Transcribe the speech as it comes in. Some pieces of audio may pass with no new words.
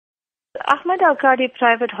Ahmed Al-Kadi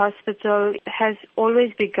Private Hospital has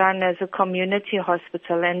always begun as a community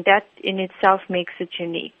hospital, and that in itself makes it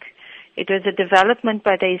unique. It was a development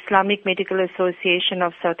by the Islamic Medical Association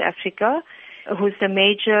of South Africa, who's the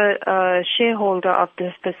major shareholder of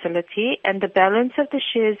this facility, and the balance of the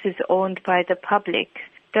shares is owned by the public.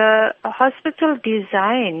 The hospital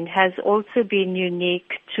design has also been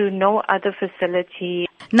unique to no other facility.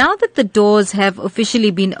 Now that the doors have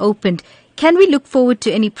officially been opened, can we look forward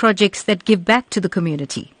to any projects that give back to the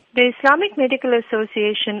community? The Islamic Medical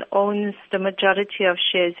Association owns the majority of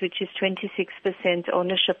shares, which is 26%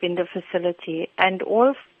 ownership in the facility, and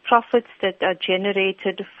all profits that are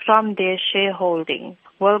generated from their shareholding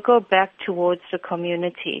will go back towards the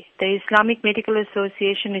community. The Islamic Medical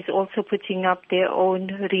Association is also putting up their own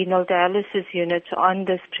renal dialysis unit on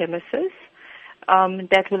this premises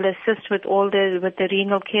that will assist with the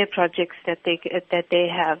renal care projects that they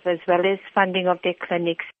have, as well as funding of their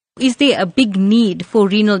clinics. Is there a big need for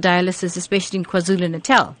renal dialysis, especially in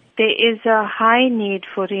KwaZulu-Natal? There is a high need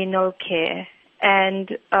for renal care, and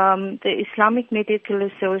the Islamic Medical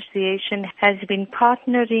Association has been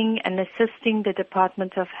partnering and assisting the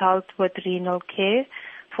Department of Health with renal care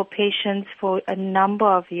for patients for a number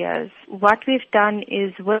of years. What we've done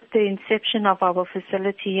is, with the inception of our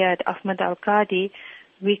facility here at Ahmed Al-Kadi,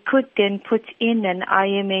 we could then put in an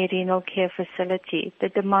IMA renal care facility. The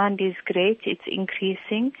demand is great. It's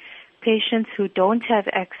increasing. Patients who don't have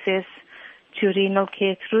access to renal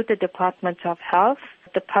care through the Department of Health,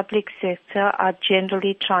 the public sector, are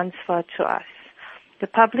generally transferred to us. The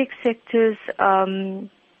public sector's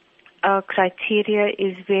criteria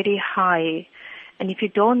is very high, and if you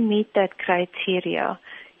don't meet that criteria,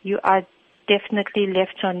 you are definitely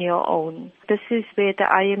left on your own. This is where the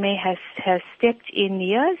IMA has stepped in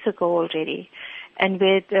years ago already, and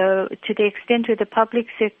where to the extent where the public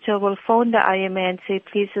sector will phone the IMA and say,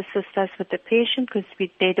 please assist us with the patient because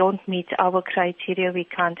they don't meet our criteria, we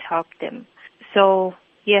can't help them. So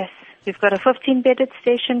yes, we've got a 15-bedded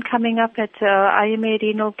station coming up at IMA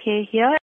Renal Care here.